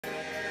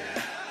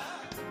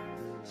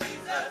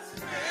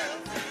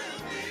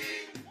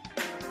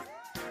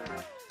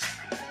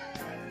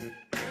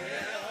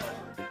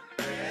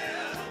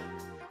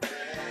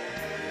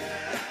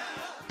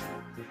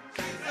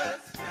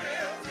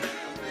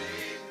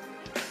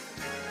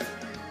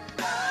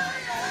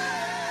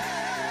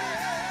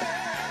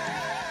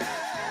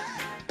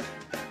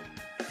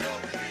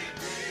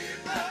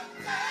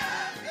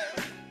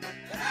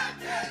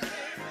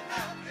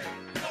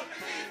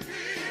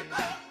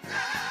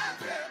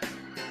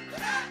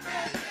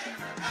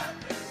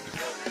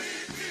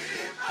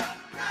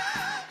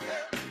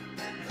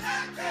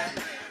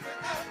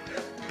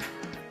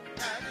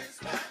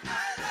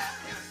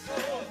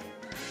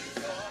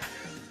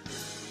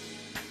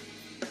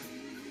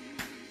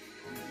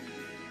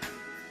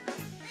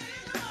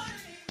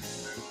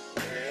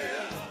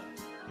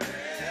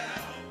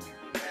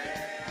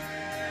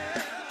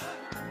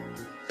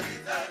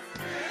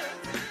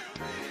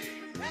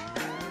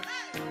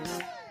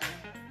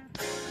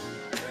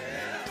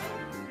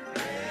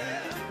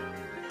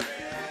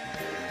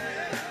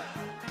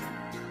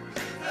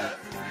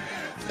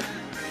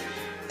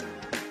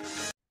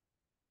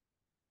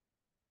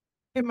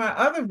In my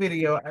other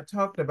video, I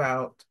talked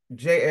about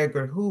J.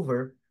 Edgar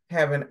Hoover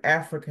having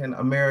African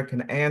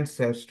American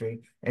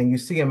ancestry, and you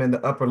see him in the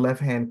upper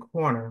left-hand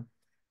corner.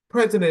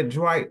 President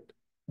Dwight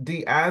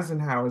D.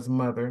 Eisenhower's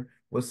mother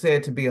was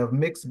said to be of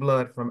mixed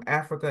blood from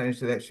Africa and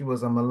that she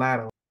was a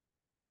mulatto.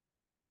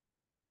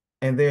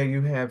 And there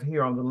you have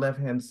here on the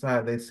left-hand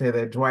side, they say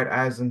that Dwight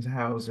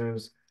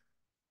Eisenhower's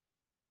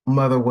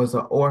mother was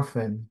an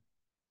orphan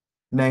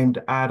named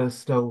Ida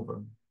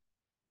Stover.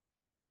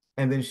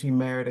 And then she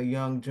married a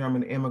young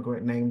German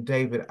immigrant named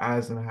David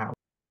Eisenhower.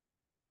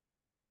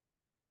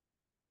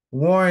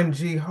 Warren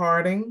G.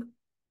 Harding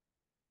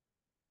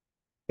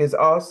is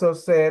also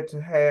said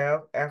to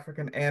have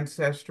African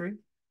ancestry.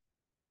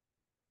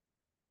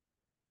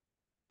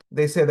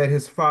 They said that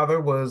his father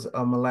was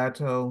a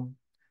mulatto,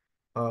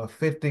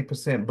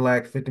 50%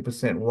 black,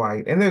 50%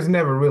 white. And there's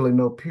never really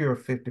no pure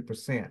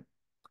 50%.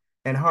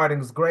 And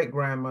Harding's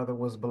great-grandmother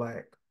was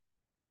black.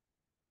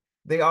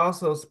 They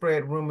also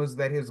spread rumors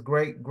that his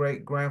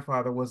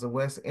great-great-grandfather was a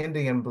West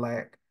Indian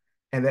black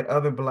and that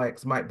other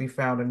blacks might be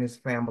found in his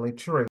family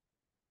tree.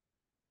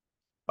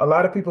 A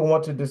lot of people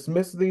want to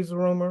dismiss these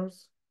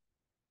rumors,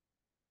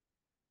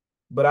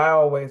 but I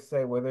always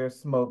say where there's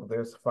smoke,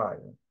 there's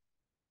fire.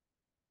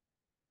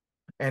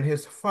 And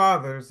his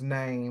father's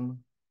name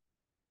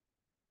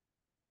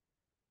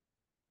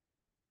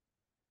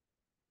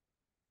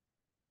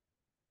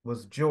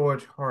was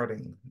George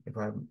Harding, if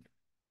I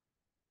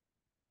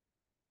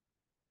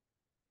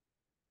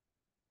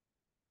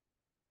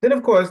Then,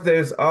 of course,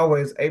 there's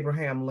always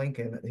Abraham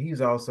Lincoln.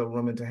 He's also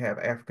rumored to have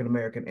African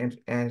American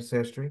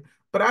ancestry,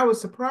 but I was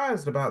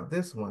surprised about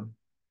this one.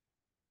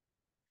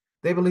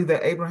 They believe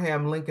that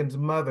Abraham Lincoln's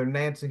mother,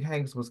 Nancy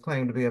Hanks, was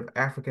claimed to be of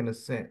African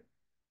descent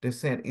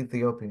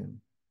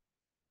Ethiopian.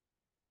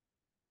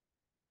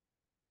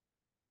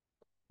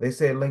 They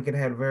said Lincoln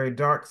had very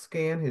dark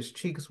skin, his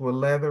cheeks were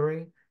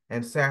leathery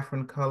and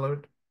saffron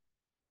colored,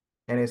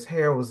 and his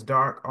hair was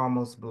dark,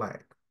 almost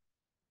black.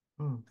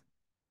 Hmm.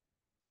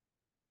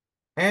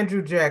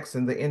 Andrew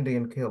Jackson, the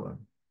Indian killer.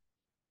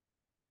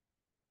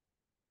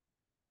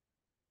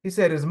 He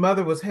said his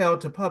mother was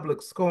held to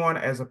public scorn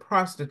as a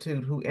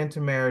prostitute who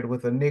intermarried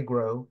with a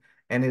Negro,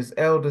 and his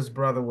eldest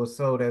brother was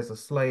sold as a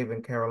slave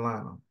in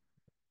Carolina.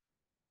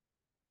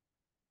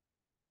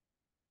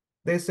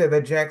 They said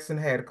that Jackson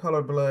had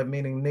color blood,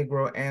 meaning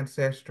Negro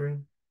ancestry.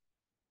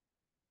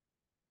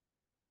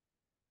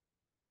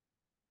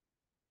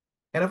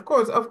 And of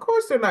course,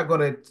 they're not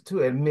going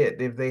to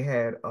admit if they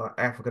had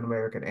African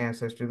American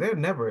ancestry. They'll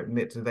never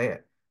admit to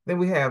that. Then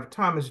we have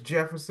Thomas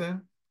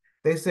Jefferson.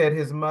 They said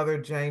his mother,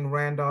 Jane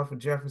Randolph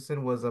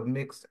Jefferson, was of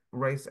mixed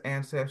race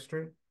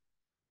ancestry.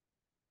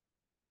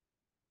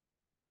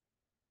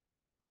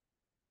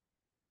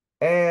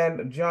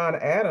 And John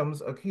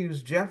Adams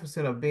accused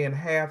Jefferson of being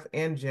half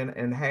Indian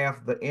and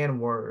half the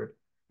N-word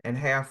and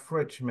half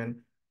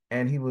Frenchman,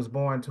 and he was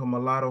born to a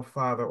mulatto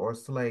father or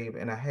slave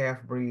and a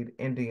half-breed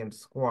Indian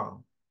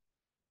squaw.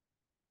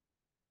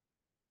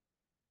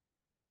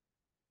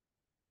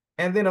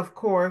 And then, of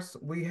course,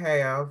 we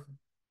have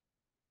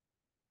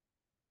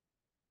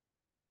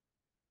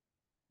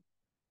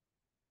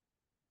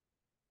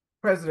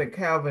President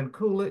Calvin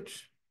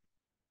Coolidge,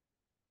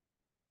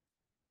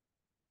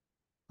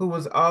 who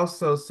was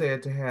also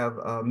said to have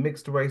a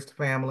mixed-race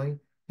family.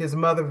 His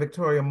mother,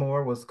 Victoria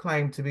Moore, was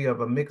claimed to be of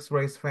a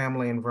mixed-race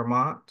family in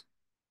Vermont.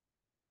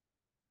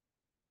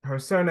 Her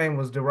surname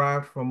was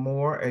derived from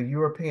Moor, a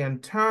European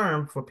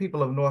term for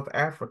people of North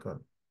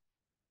Africa.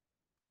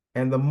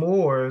 And the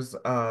Moors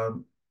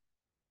brought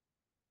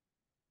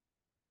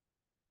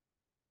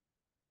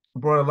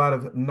a lot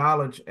of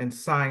knowledge and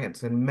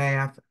science and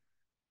math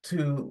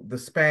to the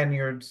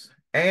Spaniards,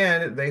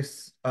 and they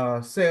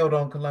sailed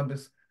on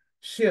Columbus'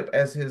 ship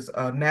as his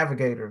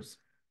navigators,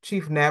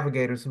 chief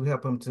navigators who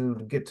helped him to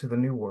get to the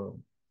New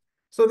World.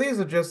 So these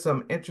are just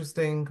some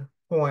interesting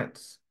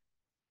points.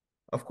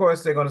 Of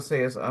course, they're going to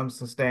say it's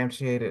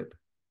unsubstantiated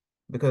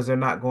because they're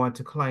not going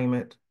to claim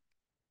it.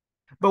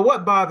 But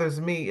what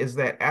bothers me is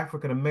that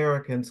African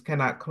Americans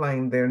cannot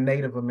claim their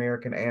Native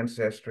American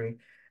ancestry,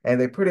 and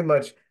they pretty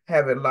much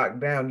have it locked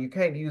down. You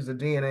can't use a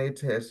DNA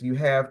test. You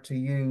have to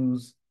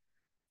use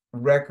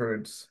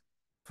records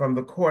from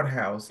the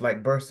courthouse,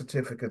 like birth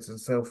certificates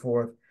and so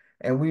forth.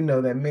 And we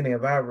know that many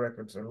of our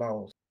records are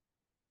lost.